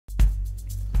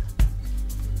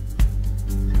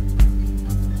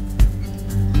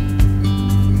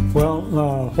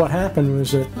what happened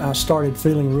was that I started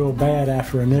feeling real bad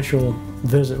after initial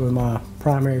visit with my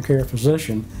primary care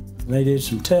physician. They did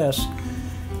some tests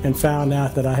and found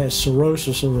out that I had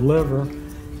cirrhosis of the liver,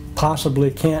 possibly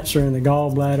cancer in the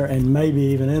gallbladder, and maybe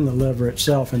even in the liver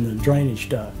itself in the drainage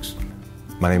ducts.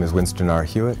 My name is Winston R.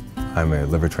 Hewitt. I'm a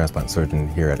liver transplant surgeon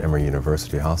here at Emory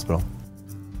University Hospital.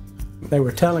 They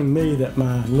were telling me that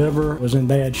my liver was in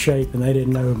bad shape and they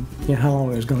didn't know how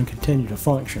long it was going to continue to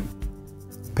function.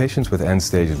 Patients with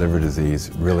end-stage liver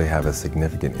disease really have a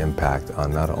significant impact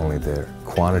on not only their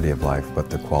quantity of life, but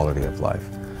the quality of life.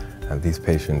 And these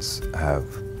patients have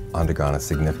undergone a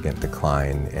significant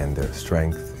decline in their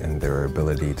strength and their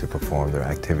ability to perform their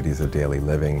activities of daily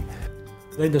living.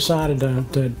 They decided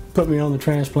to put me on the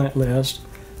transplant list.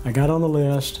 I got on the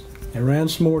list, they ran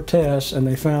some more tests, and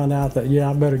they found out that, yeah,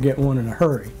 I better get one in a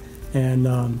hurry. And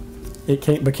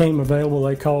it became available.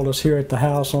 They called us here at the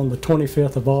house on the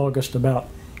 25th of August about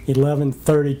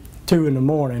 11:32 in the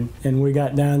morning, and we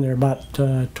got down there about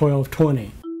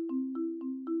 12:20.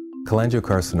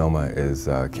 Cholangiocarcinoma is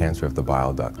cancer of the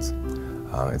bile ducts.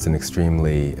 It's an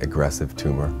extremely aggressive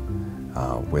tumor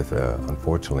with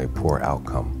unfortunately poor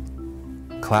outcome.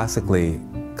 Classically,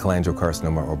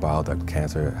 cholangiocarcinoma or bile duct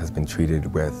cancer has been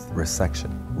treated with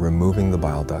resection, removing the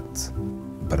bile ducts.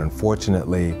 But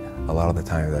unfortunately, a lot of the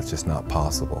time that's just not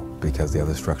possible because the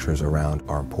other structures around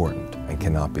are important and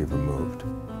cannot be removed.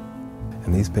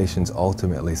 And these patients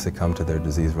ultimately succumb to their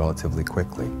disease relatively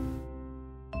quickly.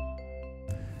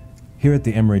 Here at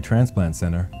the Emory Transplant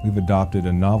Center, we've adopted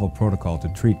a novel protocol to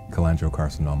treat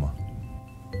cholangiocarcinoma.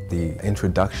 The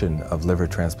introduction of liver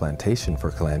transplantation for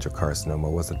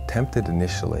cholangiocarcinoma was attempted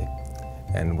initially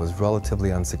and was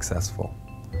relatively unsuccessful.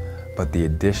 But the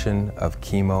addition of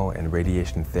chemo and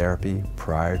radiation therapy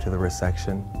prior to the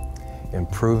resection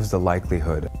improves the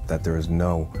likelihood that there is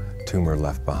no tumor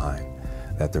left behind,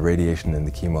 that the radiation and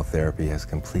the chemotherapy has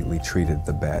completely treated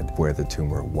the bed where the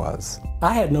tumor was.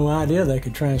 I had no idea they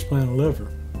could transplant a liver.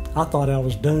 I thought I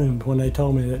was doomed when they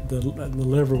told me that the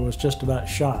liver was just about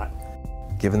shot.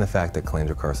 Given the fact that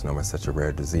cholangiocarcinoma is such a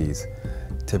rare disease,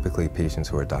 typically patients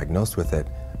who are diagnosed with it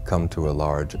come to a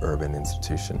large urban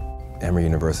institution. Emory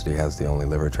University has the only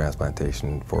liver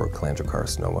transplantation for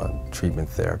cholangiocarcinoma treatment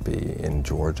therapy in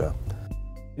Georgia.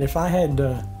 If I had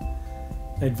to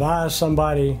advise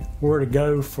somebody where to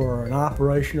go for an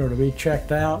operation or to be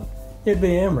checked out, it'd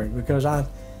be Emory, because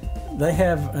they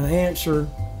have an answer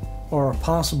or a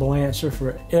possible answer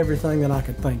for everything that I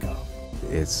could think of.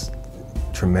 It's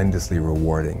tremendously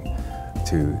rewarding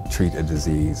to treat a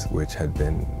disease which had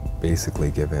been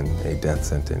basically given a death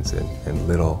sentence and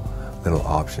little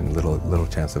option, little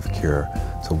chance of cure,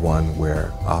 to one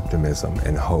where optimism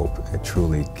and hope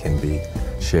truly can be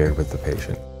shared with the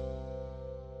patient.